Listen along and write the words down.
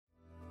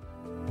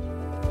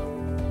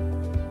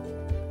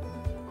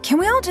can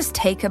we all just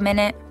take a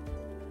minute?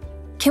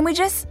 Can we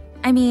just,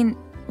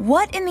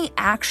 what in the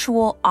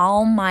actual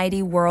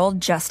almighty world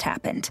just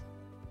happened?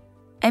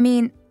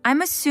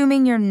 I'm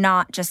assuming you're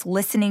not just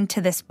listening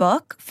to this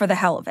book for the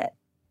hell of it.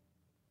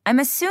 I'm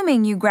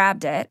assuming you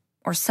grabbed it,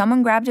 or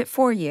someone grabbed it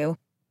for you,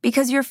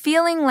 because you're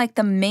feeling like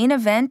the main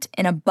event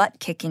in a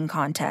butt-kicking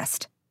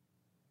contest.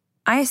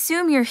 I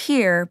assume you're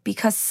here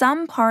because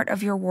some part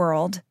of your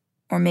world,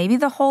 or maybe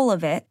the whole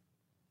of it,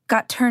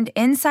 got turned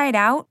inside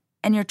out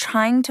and you're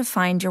trying to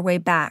find your way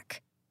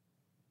back.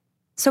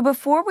 So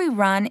before we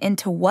run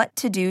into what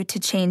to do to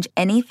change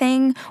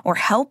anything or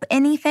help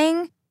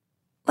anything,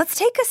 let's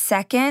take a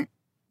second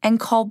and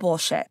call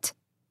bullshit.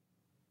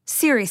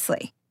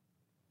 Seriously.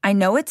 I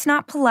know it's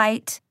not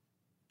polite.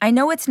 I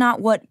know it's not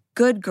what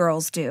good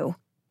girls do.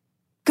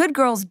 Good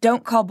girls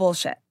don't call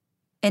bullshit.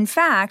 In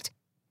fact,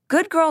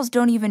 good girls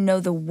don't even know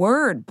the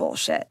word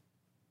bullshit.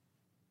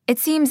 It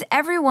seems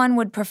everyone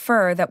would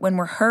prefer that when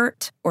we're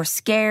hurt or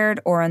scared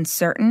or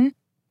uncertain,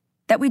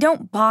 that we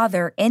don't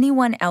bother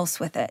anyone else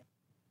with it.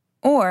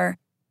 Or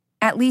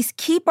at least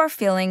keep our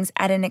feelings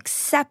at an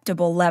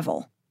acceptable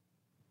level.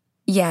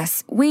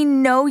 Yes, we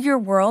know your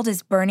world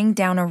is burning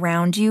down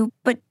around you,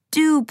 but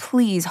do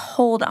please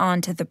hold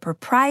on to the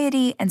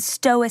propriety and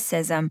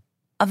stoicism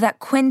of that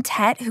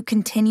quintet who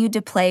continued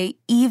to play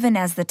even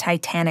as the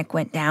Titanic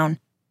went down.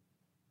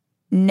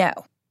 No,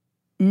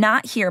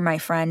 not here, my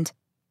friend.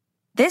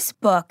 This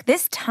book,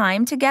 this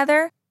time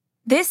together,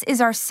 this is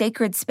our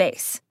sacred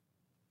space.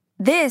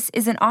 This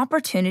is an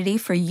opportunity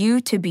for you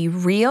to be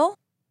real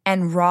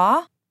and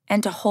raw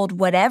and to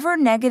hold whatever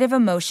negative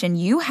emotion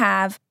you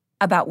have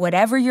about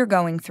whatever you're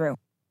going through.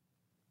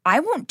 I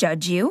won't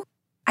judge you.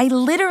 I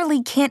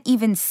literally can't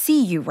even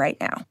see you right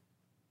now.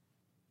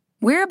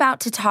 We're about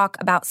to talk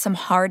about some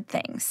hard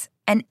things,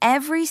 and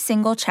every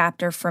single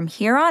chapter from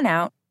here on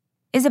out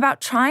is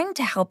about trying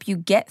to help you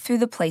get through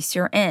the place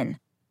you're in.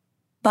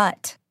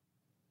 But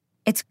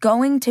it's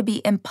going to be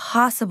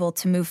impossible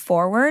to move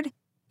forward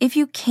if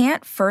you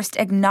can't first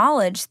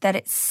acknowledge that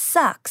it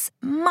sucks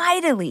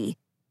mightily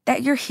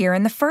that you're here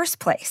in the first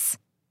place.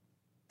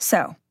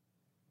 So,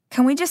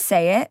 can we just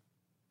say it?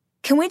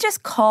 Can we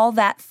just call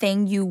that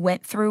thing you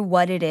went through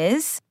what it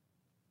is?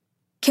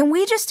 Can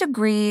we just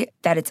agree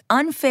that it's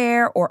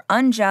unfair or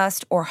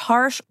unjust or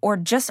harsh or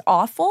just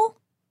awful?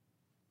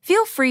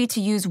 Feel free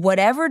to use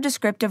whatever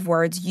descriptive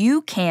words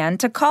you can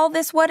to call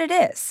this what it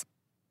is.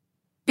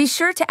 Be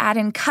sure to add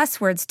in cuss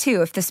words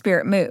too if the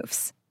spirit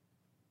moves.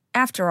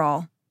 After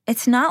all,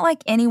 it's not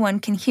like anyone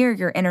can hear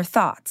your inner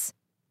thoughts.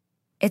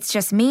 It's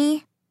just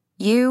me,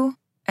 you,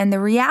 and the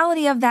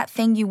reality of that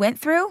thing you went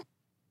through.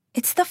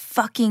 It's the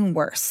fucking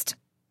worst.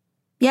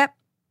 Yep,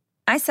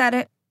 I said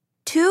it.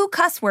 2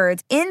 cuss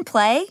words in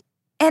play,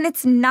 and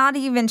it's not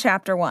even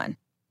chapter 1.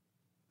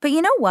 But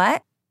you know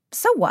what?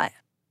 So what?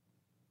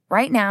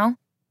 Right now,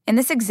 in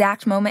this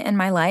exact moment in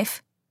my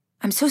life,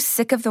 I'm so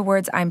sick of the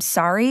words I'm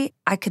sorry,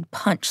 I could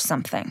punch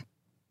something.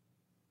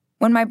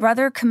 When my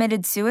brother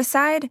committed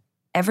suicide,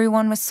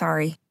 everyone was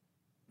sorry.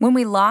 When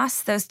we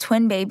lost those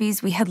twin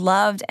babies we had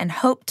loved and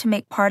hoped to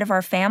make part of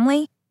our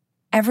family,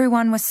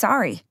 everyone was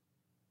sorry.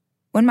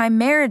 When my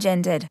marriage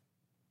ended,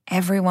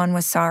 everyone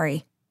was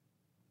sorry.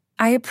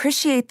 I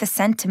appreciate the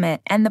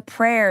sentiment and the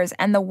prayers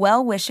and the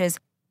well wishes,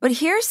 but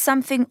here's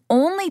something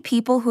only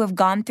people who have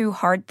gone through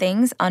hard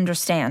things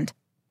understand.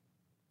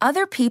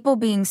 Other people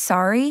being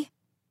sorry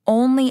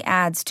only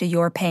adds to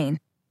your pain.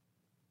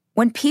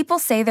 When people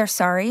say they're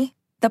sorry,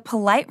 the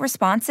polite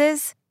response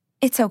is,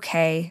 "It's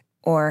okay,"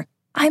 or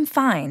 "I'm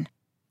fine,"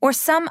 or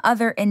some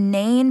other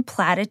inane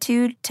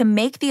platitude to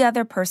make the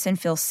other person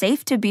feel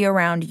safe to be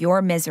around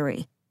your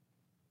misery.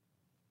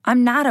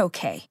 I'm not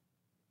okay.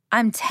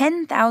 I'm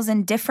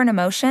 10,000 different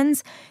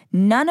emotions,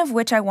 none of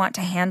which I want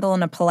to handle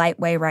in a polite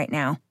way right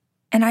now,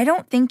 and I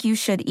don't think you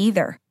should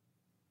either.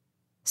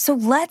 So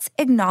let's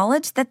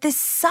acknowledge that this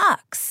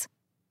sucks.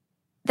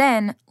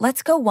 Then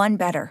let's go one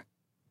better.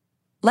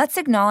 Let's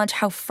acknowledge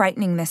how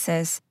frightening this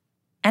is,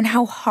 and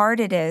how hard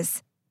it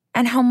is,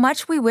 and how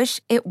much we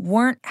wish it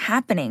weren't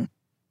happening.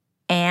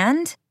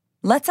 And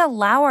let's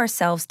allow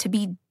ourselves to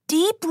be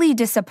deeply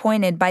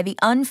disappointed by the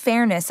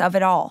unfairness of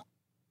it all.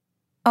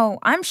 Oh,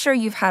 I'm sure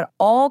you've had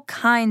all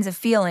kinds of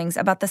feelings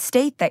about the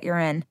state that you're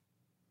in.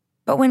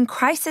 But when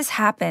crisis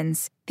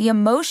happens, the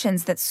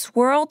emotions that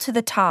swirl to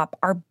the top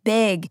are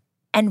big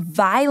and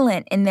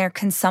violent in their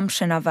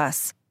consumption of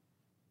us.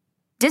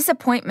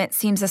 Disappointment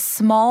seems a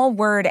small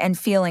word and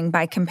feeling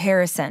by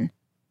comparison.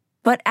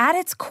 But at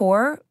its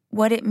core,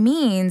 what it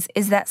means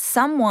is that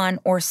someone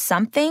or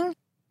something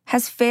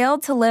has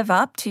failed to live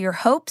up to your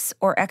hopes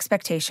or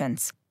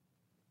expectations.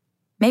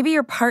 Maybe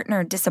your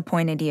partner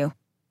disappointed you.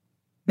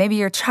 Maybe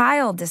your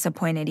child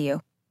disappointed you.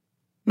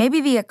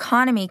 Maybe the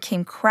economy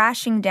came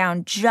crashing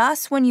down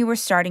just when you were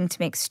starting to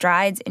make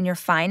strides in your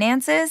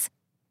finances,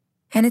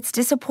 and it's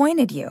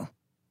disappointed you.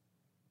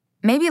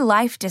 Maybe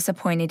life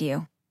disappointed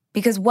you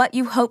because what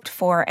you hoped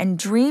for and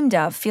dreamed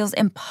of feels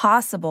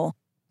impossible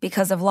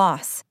because of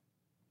loss.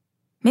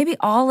 Maybe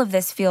all of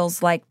this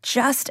feels like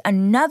just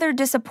another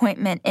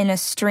disappointment in a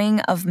string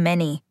of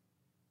many.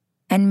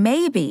 And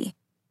maybe,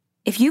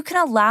 if you can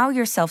allow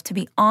yourself to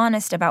be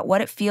honest about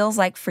what it feels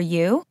like for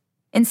you,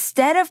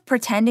 instead of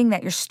pretending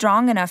that you're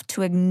strong enough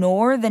to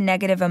ignore the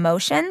negative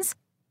emotions,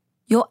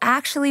 you'll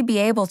actually be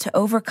able to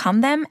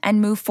overcome them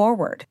and move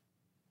forward.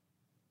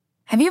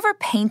 Have you ever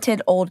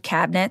painted old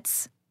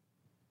cabinets?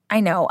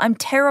 I know, I'm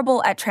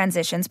terrible at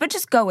transitions, but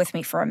just go with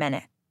me for a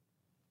minute.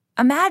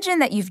 Imagine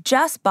that you've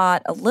just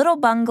bought a little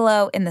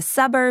bungalow in the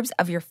suburbs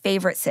of your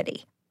favorite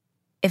city.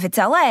 If it's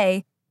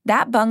LA,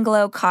 that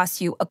bungalow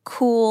costs you a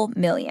cool $1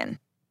 million.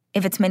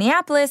 If it's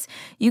Minneapolis,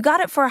 you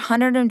got it for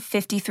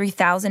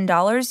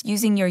 $153,000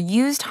 using your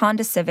used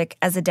Honda Civic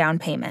as a down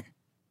payment.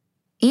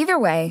 Either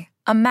way,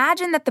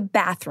 imagine that the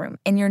bathroom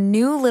in your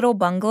new little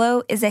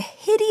bungalow is a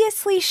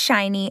hideously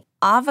shiny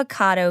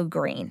avocado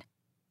green.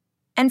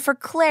 And for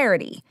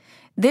clarity,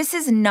 this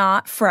is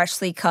not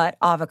freshly cut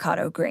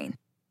avocado green.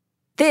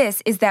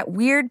 This is that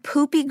weird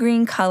poopy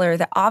green color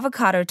that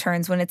avocado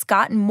turns when it's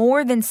gotten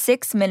more than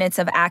 6 minutes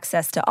of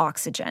access to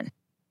oxygen.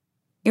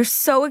 You're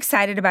so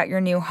excited about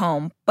your new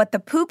home, but the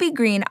poopy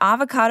green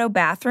avocado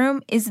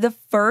bathroom is the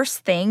first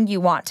thing you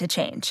want to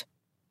change.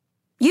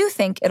 You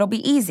think it'll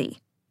be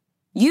easy.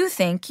 You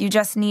think you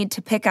just need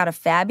to pick out a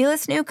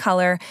fabulous new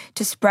color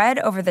to spread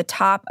over the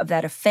top of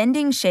that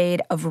offending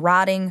shade of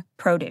rotting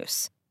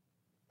produce.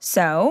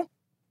 So,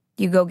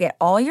 you go get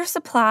all your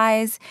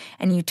supplies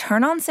and you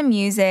turn on some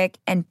music,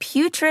 and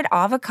putrid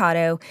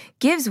avocado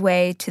gives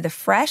way to the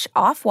fresh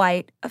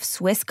off-white of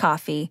Swiss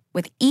coffee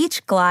with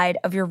each glide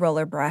of your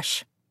roller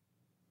brush.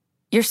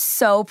 You're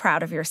so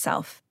proud of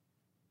yourself.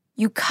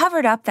 You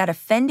covered up that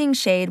offending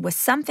shade with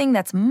something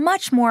that's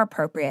much more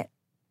appropriate,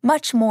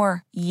 much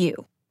more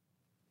you.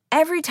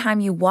 Every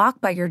time you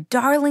walk by your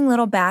darling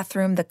little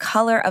bathroom the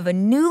color of a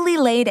newly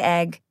laid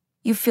egg,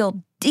 you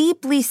feel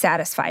deeply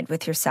satisfied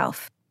with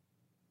yourself.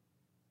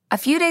 A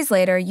few days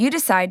later, you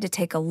decide to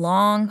take a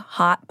long,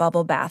 hot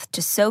bubble bath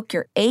to soak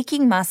your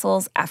aching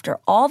muscles after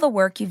all the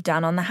work you've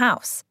done on the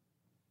house.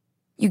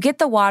 You get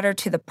the water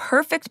to the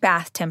perfect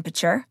bath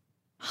temperature,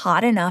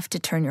 hot enough to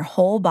turn your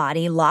whole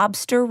body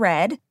lobster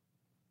red,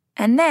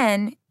 and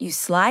then you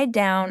slide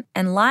down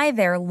and lie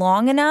there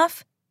long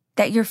enough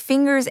that your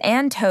fingers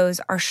and toes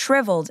are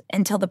shriveled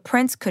until the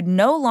prints could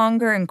no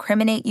longer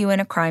incriminate you in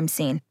a crime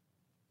scene.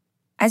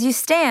 As you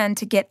stand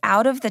to get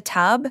out of the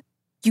tub,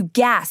 you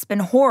gasp in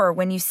horror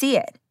when you see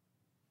it.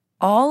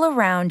 All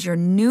around your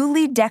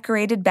newly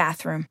decorated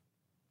bathroom,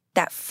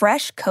 that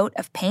fresh coat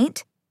of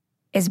paint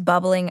is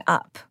bubbling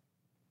up.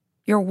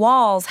 Your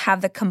walls have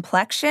the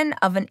complexion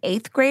of an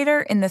 8th grader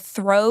in the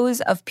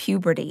throes of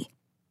puberty.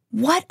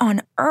 What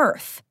on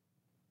earth?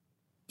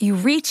 You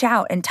reach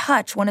out and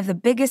touch one of the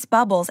biggest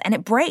bubbles and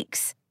it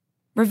breaks,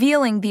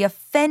 revealing the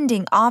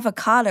offending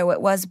avocado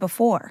it was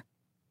before.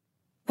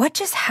 What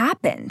just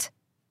happened?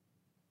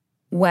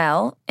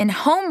 Well, in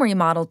home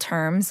remodel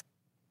terms,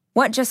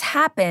 what just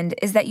happened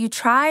is that you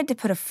tried to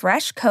put a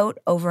fresh coat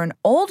over an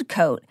old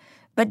coat,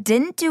 but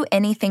didn't do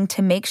anything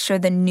to make sure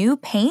the new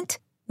paint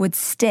would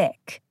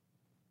stick.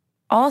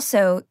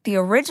 Also, the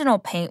original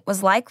paint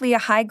was likely a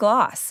high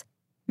gloss,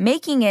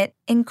 making it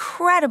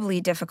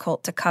incredibly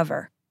difficult to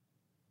cover.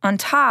 On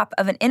top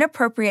of an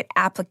inappropriate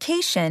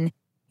application,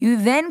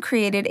 you then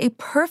created a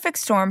perfect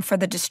storm for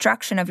the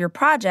destruction of your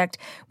project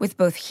with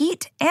both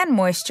heat and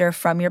moisture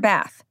from your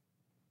bath.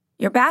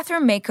 Your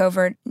bathroom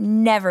makeover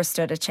never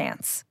stood a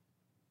chance.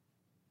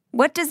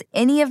 What does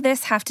any of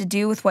this have to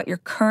do with what you're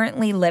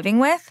currently living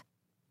with?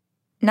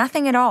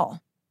 Nothing at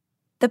all.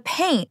 The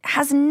paint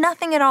has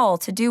nothing at all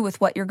to do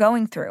with what you're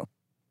going through.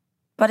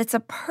 But it's a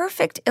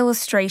perfect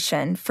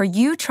illustration for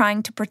you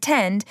trying to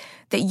pretend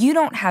that you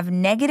don't have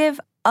negative,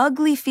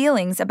 ugly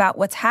feelings about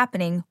what's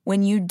happening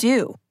when you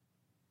do.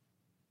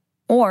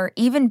 Or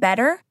even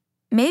better,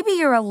 maybe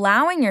you're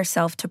allowing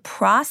yourself to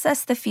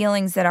process the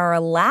feelings that are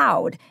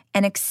allowed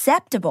and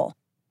acceptable,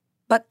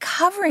 but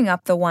covering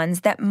up the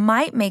ones that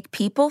might make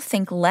people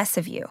think less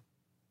of you.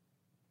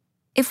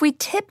 If we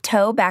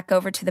tiptoe back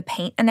over to the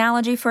paint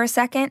analogy for a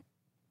second,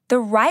 the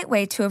right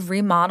way to have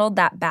remodeled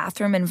that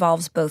bathroom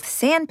involves both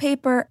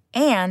sandpaper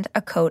and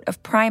a coat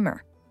of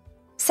primer.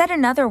 Said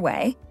another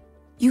way,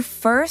 you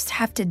first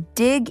have to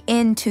dig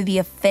into the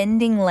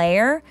offending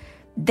layer,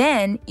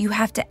 then you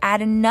have to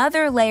add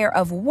another layer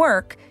of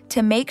work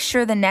to make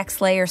sure the next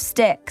layer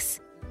sticks.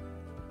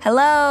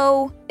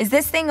 Hello? Is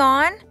this thing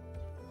on?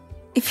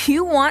 If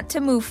you want to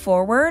move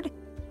forward,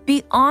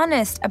 be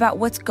honest about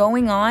what's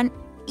going on,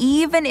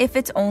 even if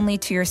it's only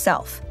to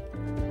yourself.